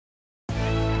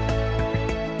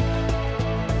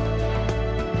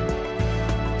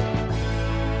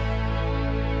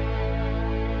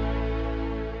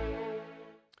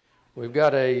we've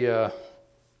got a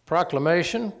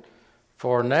proclamation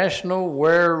for National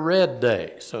Wear Red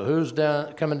Day. So who's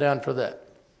coming down for that?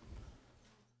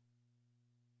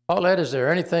 Paulette, is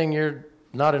there anything you're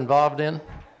not involved in?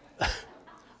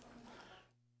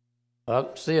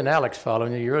 Well, seeing Alex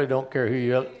following you, you really don't care who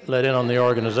you let in on the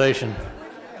organization.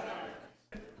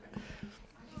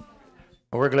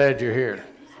 Well, we're glad you're here.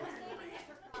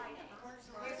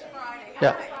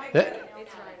 Yeah,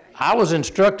 I was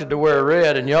instructed to wear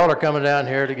red, and y'all are coming down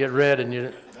here to get red, and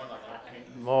you,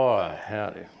 boy,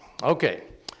 howdy. Okay.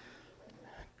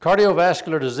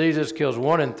 Cardiovascular diseases kills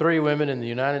 1 in 3 women in the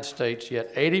United States,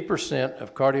 yet 80%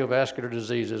 of cardiovascular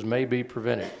diseases may be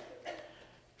prevented.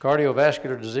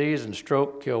 Cardiovascular disease and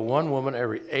stroke kill 1 woman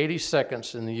every 80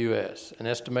 seconds in the U.S. An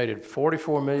estimated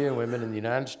 44 million women in the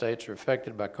United States are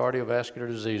affected by cardiovascular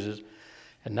diseases,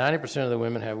 and 90% of the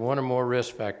women have 1 or more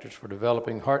risk factors for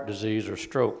developing heart disease or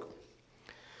stroke.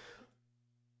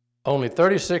 Only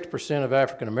 36% of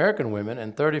African American women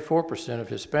and 34% of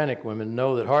Hispanic women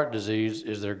know that heart disease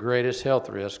is their greatest health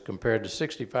risk, compared to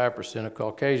 65% of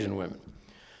Caucasian women.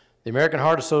 The American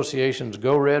Heart Association's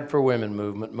Go Red for Women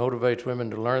movement motivates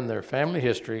women to learn their family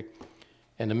history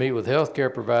and to meet with health care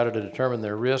providers to determine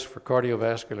their risk for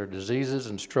cardiovascular diseases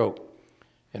and stroke.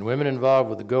 And women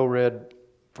involved with the Go Red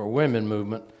for Women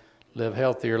movement live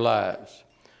healthier lives.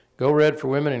 Go Red for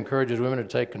Women encourages women to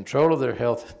take control of their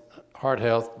heart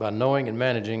health by knowing and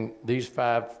managing these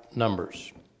 5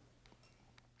 numbers.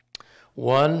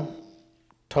 1,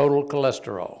 total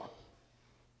cholesterol.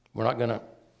 We're not going to,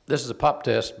 this is a pop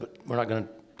test, but we're not going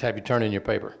to have you turn in your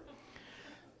paper.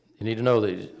 You need to know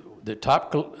these. Your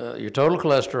total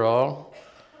cholesterol,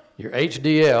 your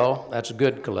HDL, that's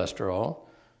good cholesterol,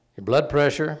 your blood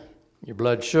pressure, your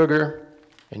blood sugar,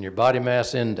 and your body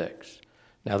mass index.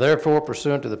 Now, therefore,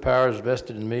 pursuant to the powers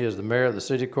vested in me as the mayor of the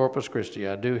city of Corpus Christi,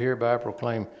 I do hereby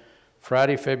proclaim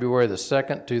Friday, February the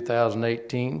 2nd,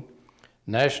 2018,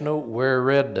 National Wear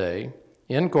Red Day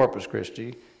in Corpus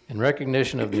Christi in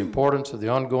recognition of the importance of the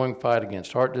ongoing fight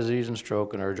against heart disease and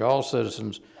stroke, and urge all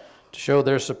citizens to show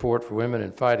their support for women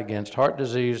and fight against heart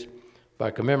disease by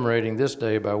commemorating this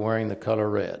day by wearing the color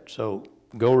red. So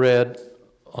go red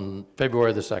on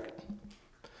February the 2nd.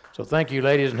 So thank you,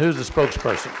 ladies. And who's the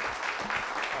spokesperson?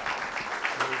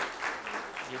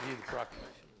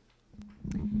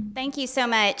 Thank you so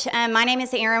much. My name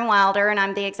is Erin Wilder, and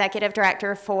I'm the Executive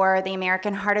Director for the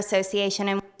American Heart Association.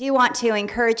 And we do want to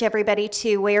encourage everybody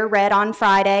to wear red on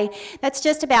Friday. That's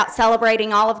just about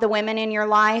celebrating all of the women in your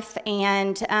life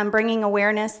and bringing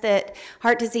awareness that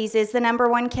heart disease is the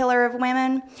 #1 killer of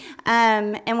women.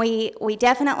 And we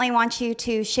definitely want you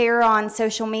to share on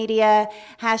social media,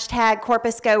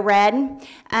 #CorpusGoRed,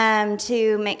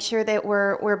 to make sure that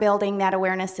we're building that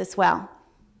awareness as well.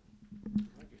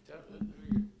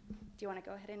 Do you want to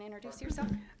go ahead and introduce yourself?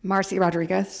 Marcy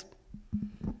Rodriguez.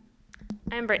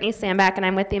 I'm Brittany Sandback, and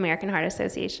I'm with the American Heart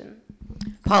Association.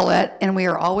 Paulette, and we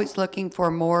are always looking for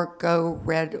more Go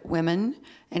Red women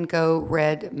and Go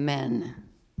Red men.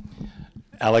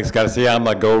 Alex Garza, I'm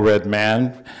a Go Red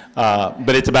man,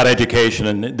 but it's about education,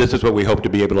 and this is what we hope to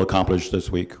be able to accomplish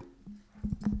this week.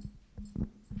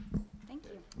 Thank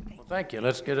you. Well, thank you.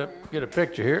 Let's get a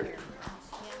picture here.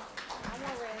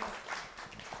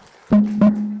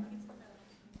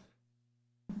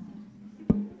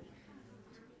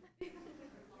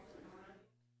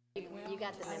 You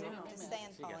got the memo. Just stay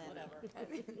and follow it.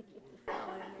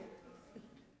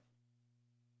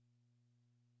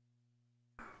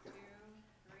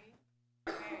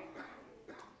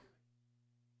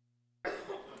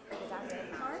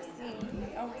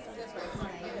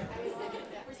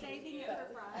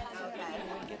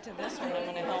 Get to this one, I'm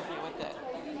going to help you with it.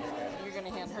 You're going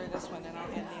to hand her this one, and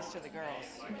I'll hand these to the girls.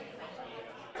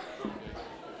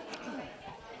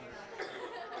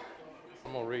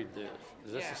 I'm going to read this.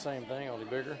 Is this the same thing, only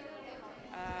bigger? Is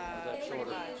that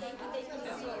shorter? Okay.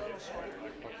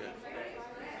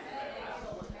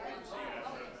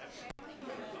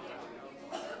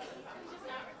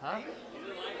 Huh?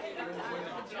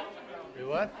 Do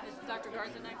what? Is Dr.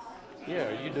 Garza next? Yeah,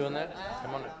 are you doing that?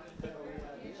 Come on.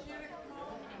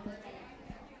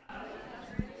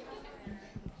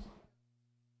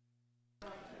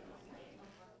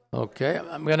 Okay,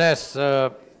 I'm going to ask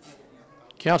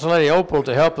Council Lady Opal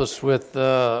to help us with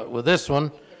this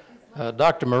one.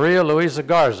 Dr. Maria Luisa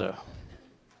Garza,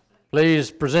 please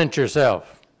present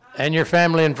yourself and your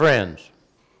family and friends.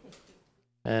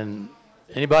 And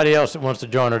anybody else that wants to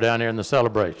join her down here in the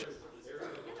celebration.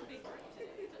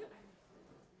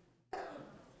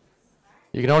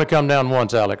 You can only come down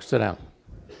once, Alex. Sit down.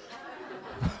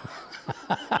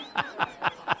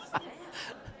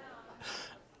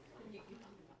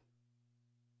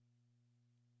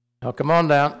 come on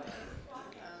down.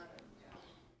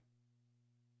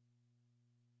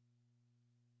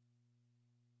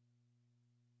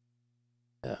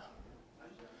 Yeah.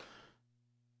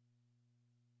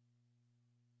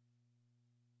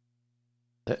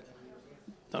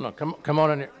 No, come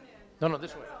on in here. No,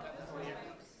 this way.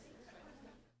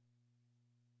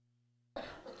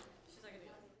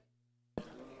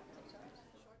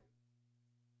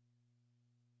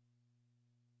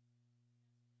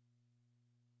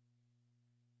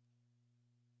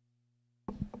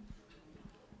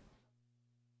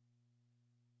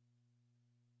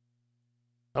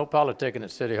 No politicking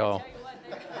at City Hall.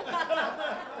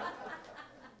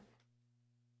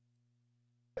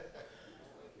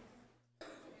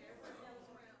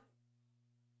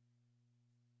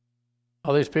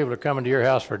 All these people are coming to your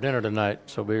house for dinner tonight,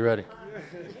 so be ready.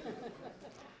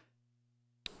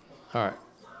 All right.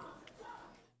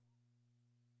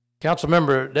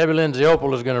 Councilmember Debbie Lindsay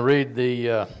Opal is going to read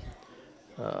the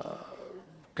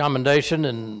commendation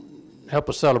and help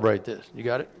us celebrate this. You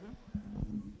got it?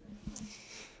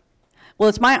 Well,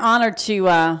 it's my honor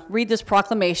to read this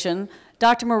proclamation.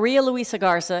 Dr. Maria Luisa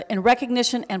Garza, in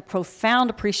recognition and profound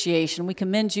appreciation, we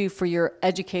commend you for your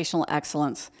educational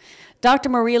excellence. Dr.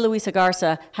 Maria Luisa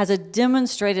Garza has a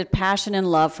demonstrated passion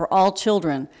and love for all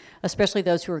children, especially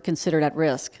those who are considered at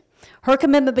risk. Her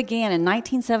commitment began in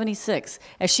 1976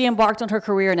 as she embarked on her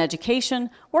career in education,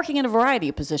 working in a variety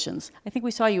of positions. I think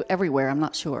we saw you everywhere, I'm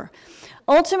not sure.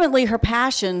 Ultimately, her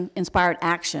passion inspired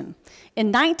action.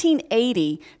 In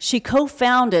 1980, she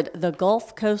co-founded the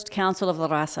Gulf Coast Council of La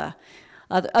Raza,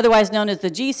 otherwise known as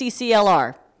the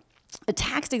GCCLR, a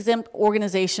tax-exempt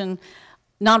organization,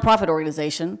 nonprofit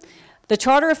organization, the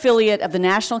charter affiliate of the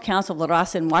National Council of La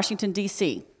Raza in Washington,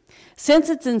 D.C. Since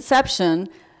its inception,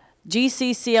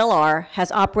 GCCLR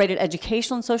has operated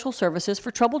educational and social services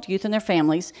for troubled youth and their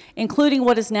families, including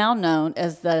what is now known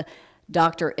as the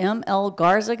Dr. M.L.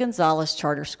 Garza Gonzalez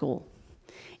Charter School.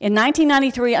 In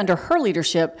 1993, under her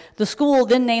leadership, the school,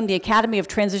 then named the Academy of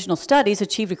Transitional Studies,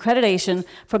 achieved accreditation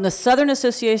from the Southern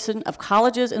Association of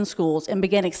Colleges and Schools and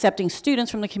began accepting students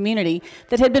from the community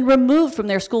that had been removed from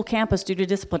their school campus due to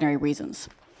disciplinary reasons.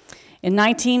 In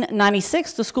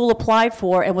 1996, the school applied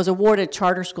for and was awarded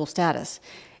charter school status.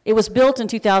 It was built in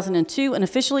 2002 and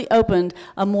officially opened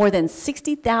a more than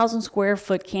 60,000 square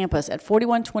foot campus at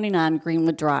 4129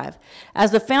 Greenwood Drive. As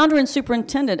the founder and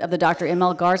superintendent of the Dr.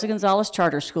 M.L. Garza Gonzalez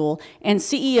Charter School and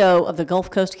CEO of the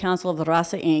Gulf Coast Council of La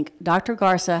Raza, Inc., Dr.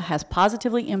 Garza has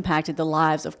positively impacted the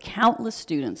lives of countless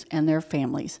students and their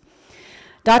families.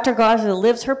 Dr. Garza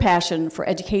lives her passion for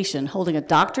education, holding a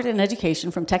doctorate in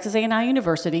education from Texas A&I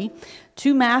University,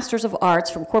 2 Masters of Arts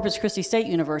from Corpus Christi State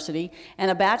University, and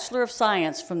a Bachelor of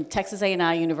Science from Texas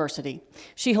A&I University.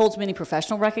 She holds many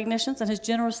professional recognitions and has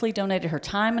generously donated her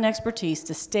time and expertise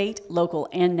to state, local,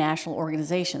 and national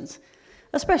organizations,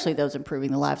 especially those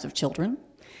improving the lives of children.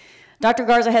 Dr.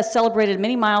 Garza has celebrated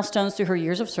many milestones through her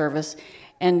years of service,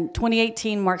 and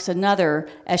 2018 marks another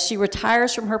as she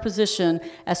retires from her position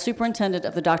as superintendent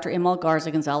of the Dr. M.L.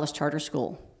 Garza Gonzalez Charter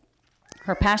School.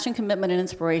 Her passion, commitment, and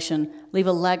inspiration leave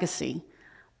a legacy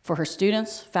for her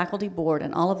students, faculty, board,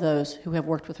 and all of those who have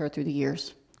worked with her through the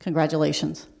years.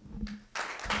 Congratulations.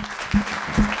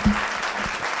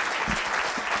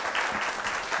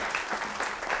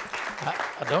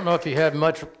 I don't know if you have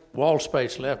much wall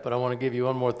space left, but I want to give you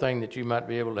one more thing that you might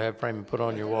be able to have framed and put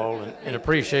on your wall in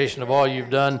appreciation of all you've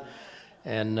done.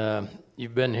 And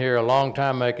you've been here a long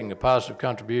time making a positive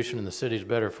contribution, and the city's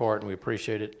better for it, and we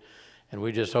appreciate it. And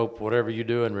we just hope whatever you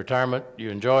do in retirement, you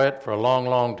enjoy it for a long,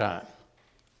 long time.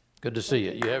 Good to see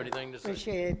you. You have anything to say?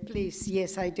 Appreciate it, please.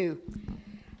 Yes, I do.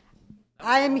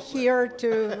 I am here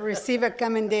to receive a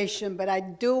commendation, but I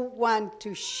do want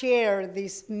to share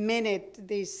this minute,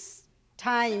 this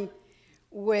time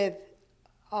with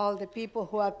all the people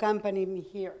who accompany me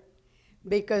here.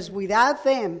 Because without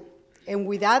them and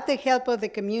without the help of the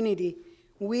community,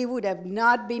 we would have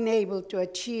not been able to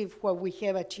achieve what we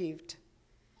have achieved.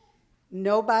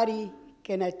 Nobody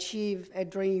can achieve a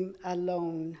dream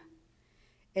alone.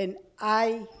 And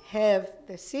I have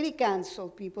the city council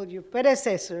people, your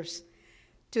predecessors,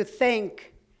 to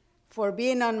thank for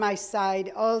being on my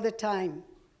side all the time.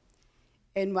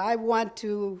 And I want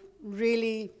to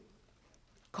really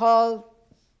call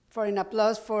for an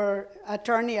applause for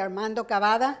Attorney Armando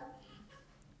Cavada.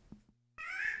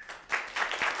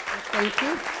 Thank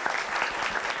you.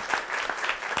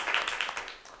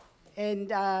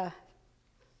 And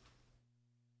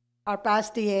our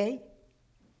past DA,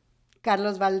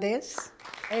 Carlos Valdez,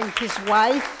 and his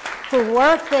wife, who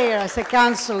worked there as a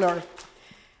counselor.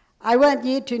 I want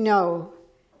you to know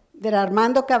that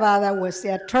Armando Cavada was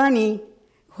the attorney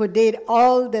who did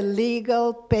all the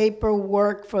legal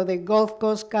paperwork for the Gulf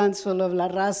Coast Council of La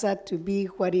Raza to be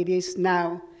what it is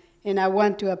now. And I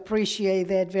want to appreciate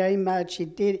that very much. He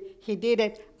did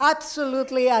it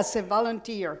absolutely as a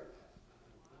volunteer.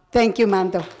 Thank you,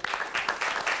 Mando.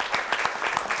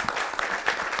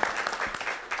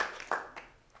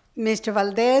 Mr.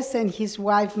 Valdez and his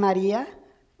wife, Maria,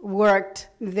 worked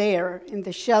there in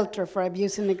the shelter for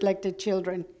abused and neglected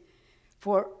children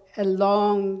for a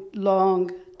long,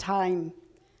 long time.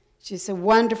 She's a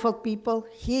wonderful people.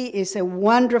 He is a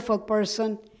wonderful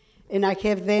person, and I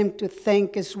have them to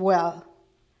thank as well.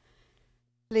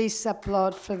 Please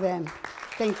applaud for them.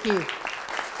 Thank you.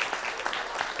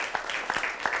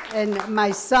 And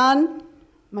my son,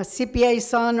 my CPA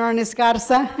son, Ernest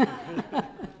Garza,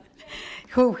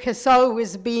 who has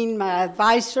always been my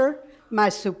advisor, my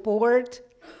support,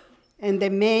 and the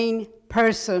main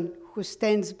person who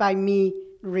stands by me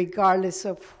regardless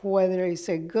of whether it's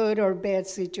a good or bad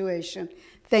situation.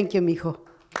 Thank you, mijo.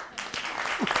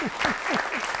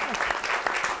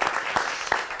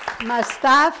 My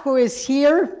staff who is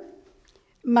here,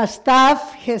 my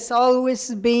staff has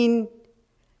always been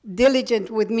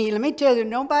diligent with me. Let me tell you,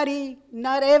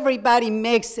 not everybody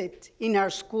makes it in our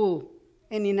school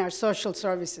and in our social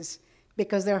services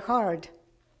because they're hard.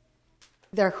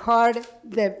 They're hard.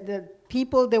 The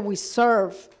people that we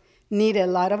serve need a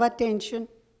lot of attention,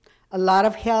 a lot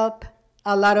of help,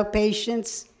 a lot of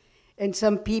patience, and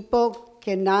some people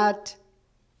cannot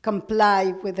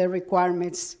comply with the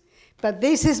requirements. But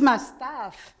this is my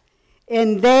staff,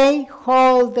 and they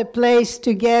hold the place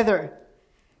together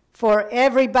for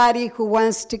everybody who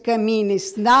wants to come in.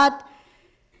 It's not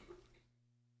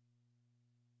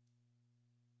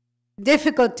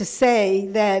difficult to say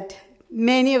that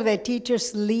many of the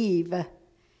teachers leave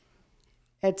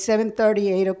at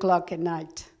 7:30, 8 o'clock at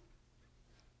night.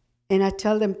 And I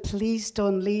tell them, please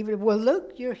don't leave. Well,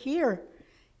 look, you're here.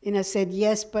 And I said,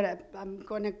 yes, but I'm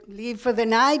going to leave for the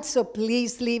night, so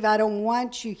please leave. I don't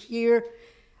want you here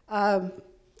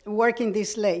working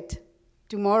this late.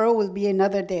 Tomorrow will be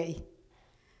another day.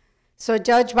 So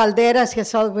Judge Valderas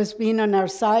has always been on our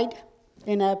side,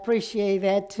 and I appreciate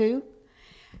that too.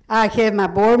 I have my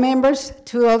board members,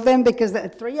 three of them, because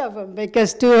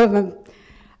two of them,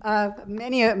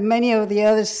 many of the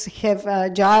others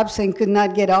have jobs and could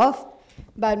not get off.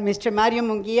 But Mr. Mario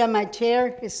Munguia, my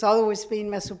chair, has always been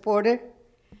my supporter.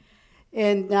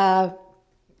 And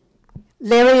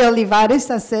Larry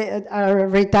Olivares, our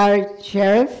retired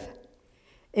sheriff,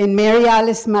 and Mary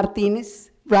Alice Martinez,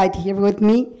 right here with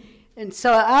me. And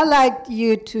so I'd like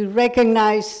you to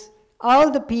recognize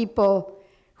all the people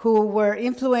who were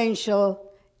influential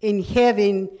in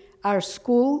having our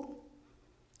school,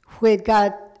 who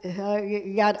got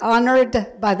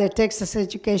honored by the Texas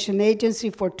Education Agency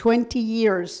for 20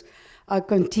 years of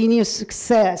continuous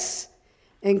success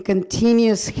and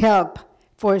continuous help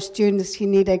for students who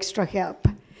need extra help.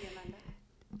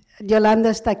 Yolanda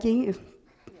está aquí.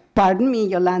 Pardon me,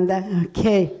 Yolanda.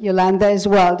 Okay, Yolanda as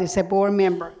well is a board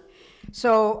member.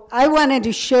 So I wanted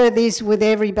to share this with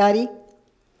everybody.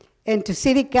 And to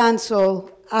City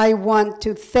Council, I want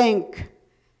to thank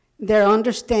their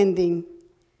understanding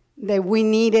that we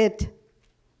needed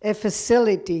a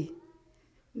facility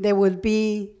that would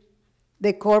be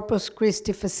the Corpus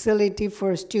Christi facility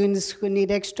for students who need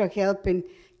extra help in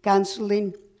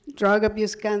counseling, drug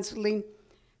abuse counseling,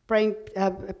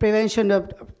 prevention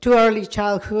of too early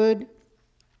childhood,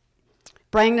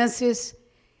 pregnancies,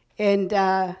 and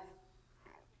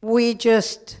we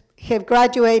just have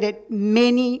graduated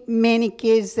many, many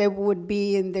kids that would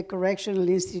be in the correctional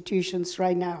institutions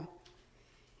right now.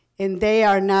 And they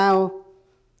are now,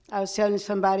 I was telling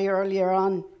somebody earlier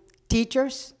on,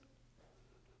 teachers.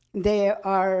 They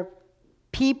are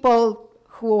people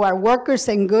who are workers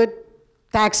and good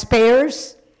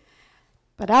taxpayers.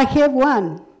 But I have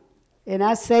one, and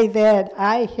I say that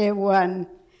I have one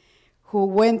who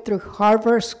went through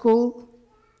Harvard School.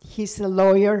 He's a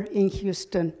lawyer in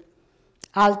Houston.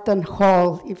 Alton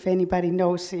Hall, if anybody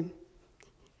knows him.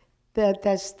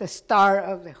 That's the star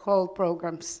of the whole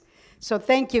programs. So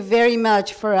thank you very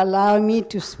much for allowing me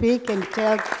to speak and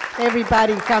tell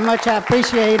everybody how much I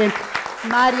appreciate it.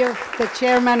 Mario, the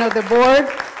chairman of the board,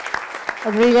 I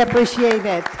really appreciate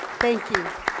that. Thank you.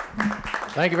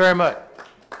 Thank you very much.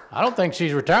 I don't think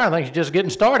she's retiring. I think she's just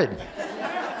getting started.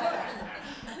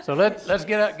 So let's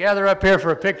gather up here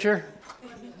for a picture.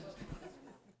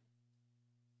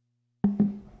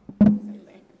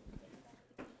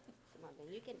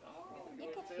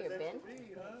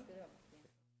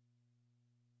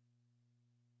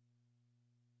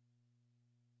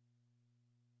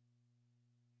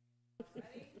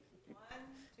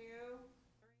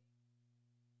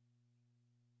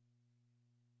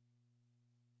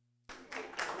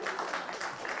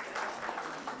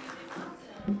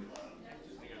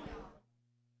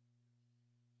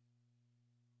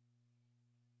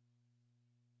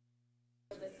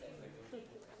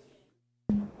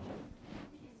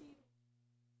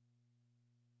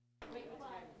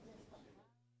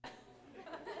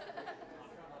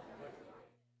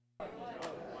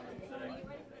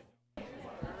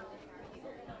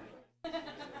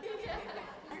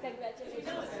 Yes,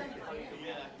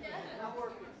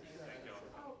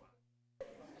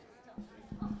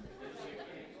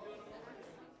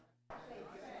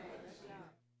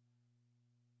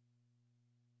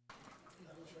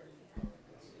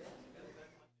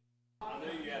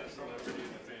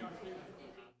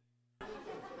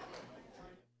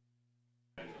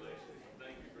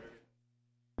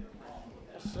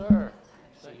 sir.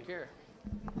 Take care.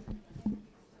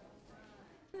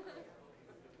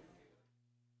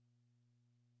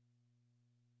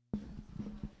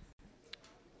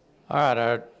 All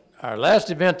right, our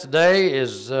last event today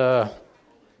is going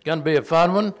to be a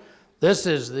fun one. This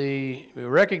is we're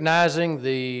recognizing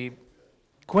the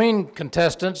Queen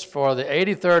contestants for the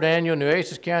 83rd Annual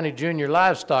Nueces County Junior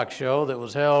Livestock Show that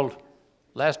was held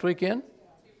last weekend?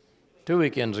 2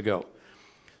 weekends ago.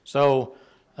 So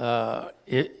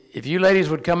if you ladies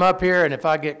would come up here, and if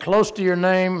I get close to your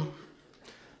name,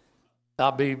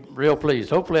 I'll be real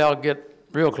pleased. Hopefully I'll get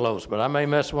real close, but I may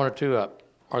mess one or two up,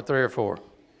 or three or four.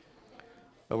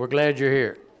 But we're glad you're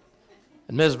here.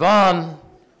 And Ms. Vaughn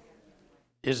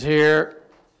is here,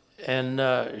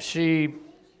 and she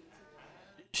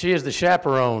is the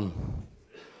chaperone.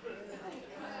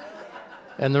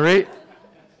 And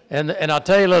and I'll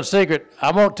tell you a little secret.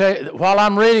 I won't tell you while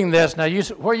I'm reading this. Now,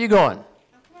 where are you going?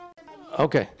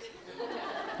 Okay.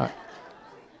 All right.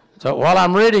 So while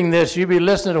I'm reading this, you be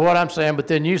listening to what I'm saying, but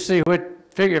then you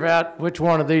figure out which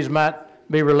one of these might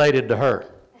be related to her.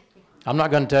 I'm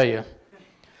not going to tell you.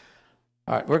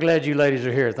 All right, we're glad you ladies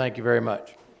are here. Thank you very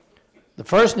much. The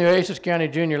first Nueces County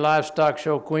Junior Livestock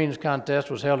Show Queens Contest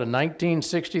was held in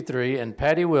 1963, and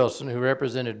Patty Wilson, who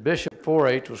represented Bishop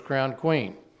 4-H, was crowned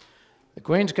queen. The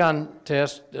Queens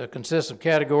Contest consists of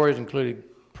categories including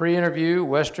pre-interview,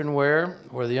 western wear,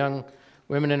 where the young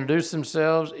women introduce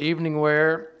themselves, evening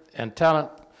wear, and talent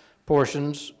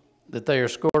portions that they are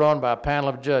scored on by a panel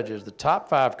of judges. The top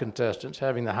 5 contestants,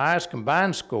 having the highest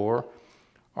combined score,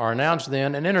 are announced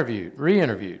then and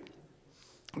re-interviewed.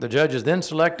 The judges then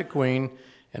select a queen,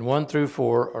 and 1 through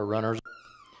 4 are runners.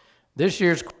 This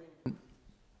year's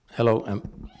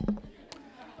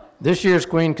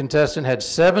queen contestant had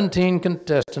 17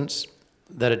 contestants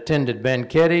that attended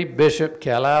Banquetti, Bishop,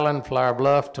 Calallen, Flower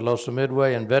Bluff, Tolosa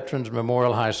Midway, and Veterans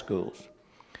Memorial High Schools.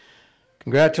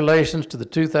 Congratulations to the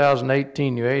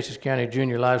 2018 Nueces County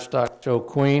Junior Livestock Show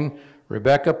Queen,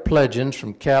 Rebecca Pledgens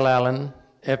from Calallen,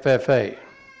 FFA.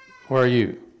 Where are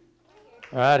you?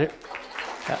 All right.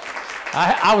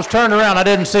 I was turned around. I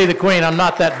didn't see the queen. I'm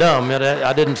not that dumb.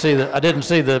 I didn't see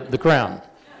the crown.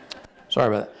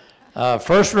 Sorry about that.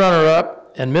 First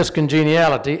runner-up and Miss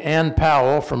Congeniality, Ann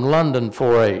Powell from London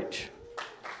 4-H.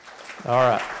 All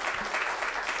right.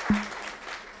 I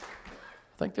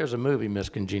think there's a movie, Miss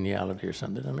Congeniality or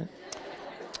something, I mean.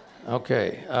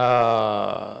 Okay.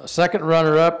 Second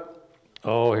runner-up.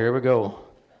 Oh, here we go.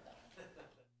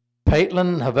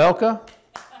 Paitlin Havelka,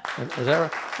 is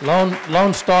that right?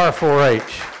 Lone Star 4-H,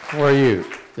 where are you?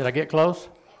 Did I get close?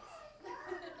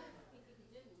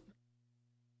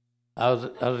 I was,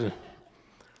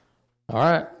 all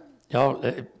right,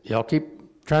 y'all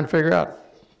keep trying to figure out.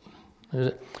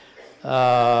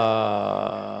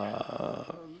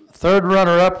 Third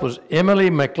runner-up was Emily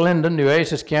McClendon,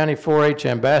 Nueces County 4-H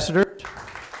Ambassador.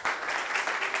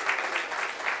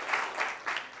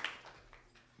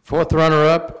 Fourth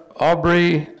runner-up,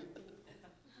 Aubrey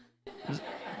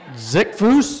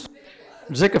Zickfus,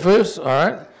 all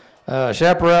right.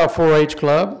 Chaparral 4-H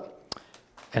Club.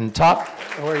 And top,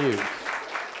 where are you?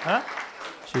 Huh?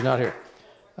 She's not here.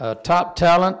 Top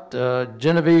talent,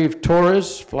 Genevieve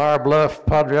Torres, Flower Bluff,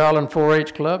 Padre Island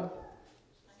 4-H Club.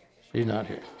 She's not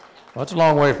here. Well, it's a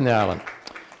long way from the island.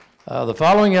 The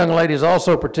following young ladies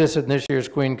also participated in this year's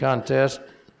Queen Contest.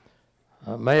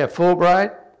 Maya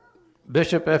Fulbright,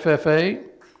 Bishop FFA.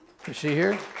 Is she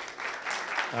here?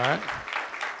 All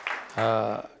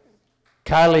right.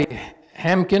 Kylie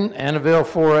Hamkin, Annabelle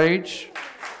 4-H.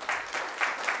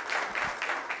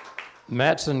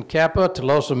 Matson Kappa,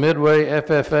 Tolosa Midway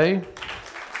FFA.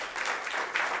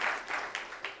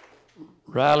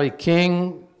 Riley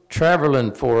King,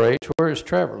 Traverland 4-H. Where is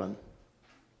Traverland?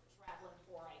 Traveling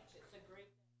 4-H. It's a group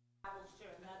that travels to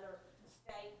another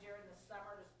state during the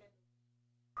summer to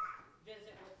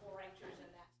visit with 4-Hers in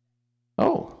that.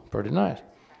 Oh, pretty nice.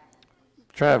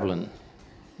 Traveling.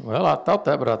 Well, I thought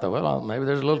that, but I thought, well, maybe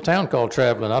there's a little town called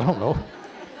Traveling. I don't know.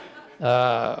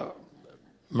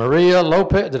 Maria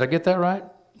Lopez, did I get that right?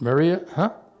 Maria,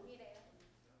 huh?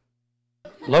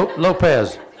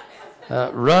 Lopez.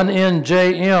 Run in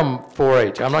JM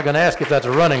 4-H. I'm not going to ask if that's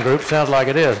a running group. Sounds like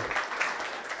it is.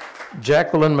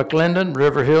 Jacqueline McClendon,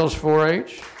 River Hills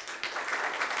 4-H.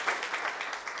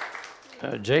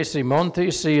 J.C.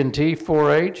 Monte, C&T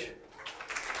 4-H.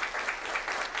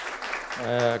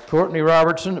 Courtney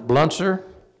Robertson at Blunser.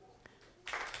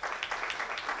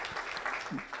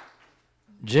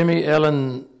 Jimmy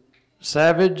Ellen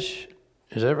Savage,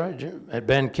 is that right, Jim? At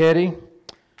Banquetti.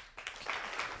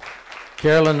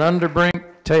 Carolyn Underbrink,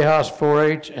 Tejas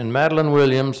 4-H, and Madeline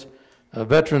Williams,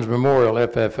 Veterans Memorial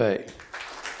FFA.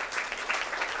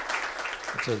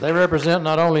 So they represent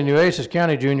not only Nueces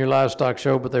County Junior Livestock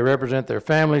Show, but they represent their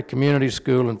family, community,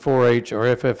 school, and 4-H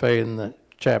or FFA in the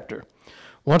chapter.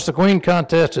 Once the Queen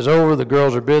contest is over, the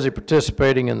girls are busy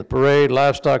participating in the parade,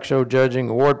 livestock show judging,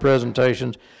 award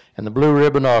presentations, and the blue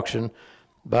ribbon auction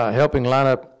by helping line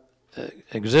up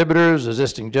exhibitors,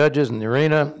 assisting judges in the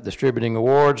arena, distributing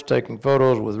awards, taking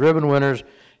photos with ribbon winners,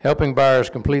 helping buyers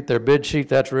complete their bid sheet.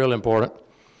 That's real important.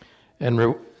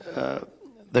 And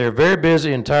they're very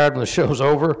busy and tired when the show's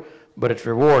over, but it's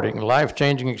rewarding.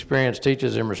 Life-changing experience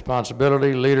teaches them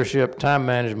responsibility, leadership, time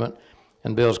management,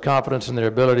 and builds confidence in their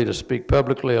ability to speak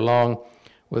publicly, along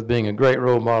with being a great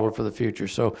role model for the future.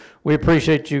 So we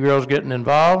appreciate you girls getting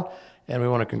involved, and we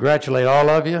want to congratulate all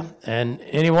of you. And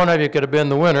any one of you could have been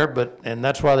the winner, and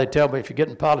that's why they tell me if you get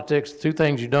in politics, 2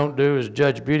 things you don't do is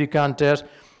judge beauty contests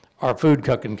or food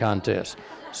cooking contests.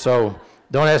 So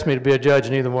don't ask me to be a judge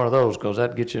in either one of those, because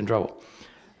that gets you in trouble.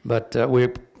 But we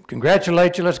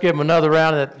congratulate you. Let's give them another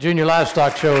round. That Junior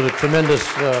Livestock Show is a tremendous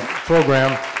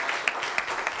program.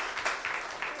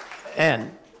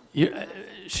 And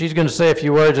she's going to say a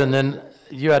few words, and then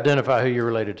you identify who you're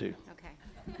related to.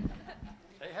 Okay.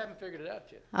 They haven't figured it out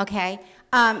yet. Okay.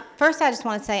 First, I just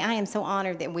want to say I am so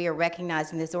honored that we are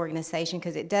recognized in this organization,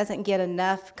 because it doesn't get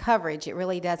enough coverage. It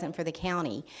really doesn't for the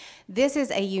county. This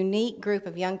is a unique group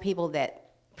of young people that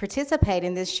participate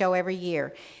in this show every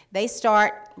year. They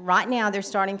start, right now they're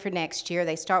starting for next year.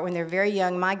 They start when they're very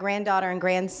young. My granddaughter and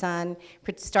grandson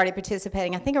started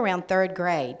participating, I think, around 3rd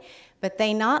grade. But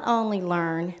they not only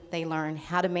learn, they learn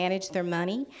how to manage their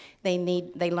money. They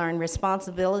learn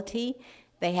responsibility.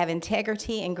 They have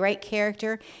integrity and great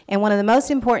character. And one of the most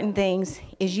important things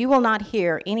is you will not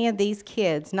hear any of these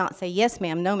kids not say, yes,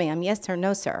 ma'am, no, ma'am, yes, sir,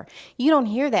 no, sir. You don't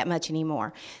hear that much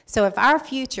anymore. So if our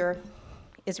future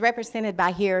is represented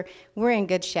by here, we're in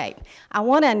good shape. I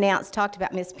want to announce, talked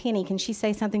about Miss Penny. Can she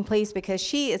say something, please? Because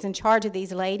she is in charge of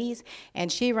these ladies,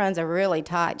 and she runs a really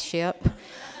tight ship.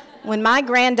 When my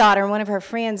granddaughter and one of her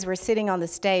friends were sitting on the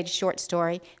stage, short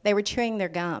story, they were chewing their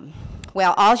gum.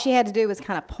 Well, all she had to do was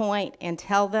kind of point and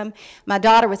tell them. My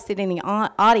daughter was sitting in the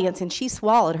audience, and she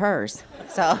swallowed hers.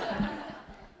 So.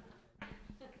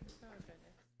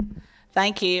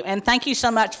 Thank you, and thank you so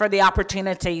much for the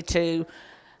opportunity to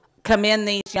commend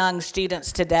these young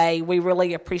students today. We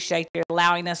really appreciate you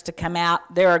allowing us to come out.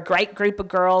 They're a great group of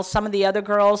girls. Some of the other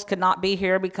girls could not be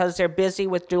here because they're busy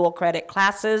with dual credit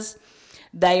classes.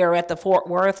 They are at the Fort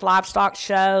Worth Livestock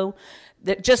Show.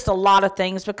 Just a lot of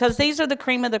things, because these are the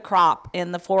cream of the crop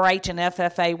in the 4-H and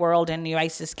FFA world in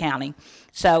Nueces County.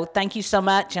 So thank you so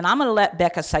much, and I'm going to let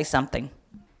Becca say something.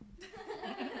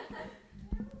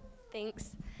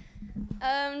 Thanks.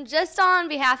 Just on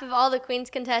behalf of all the Queen's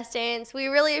contestants, we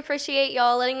really appreciate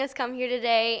y'all letting us come here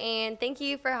today, and thank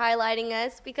you for highlighting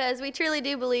us, because we truly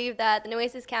do believe that the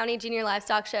Nueces County Junior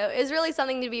Livestock Show is really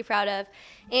something to be proud of,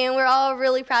 and we're all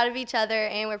really proud of each other,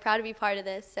 and we're proud to be part of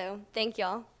this, so thank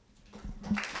y'all.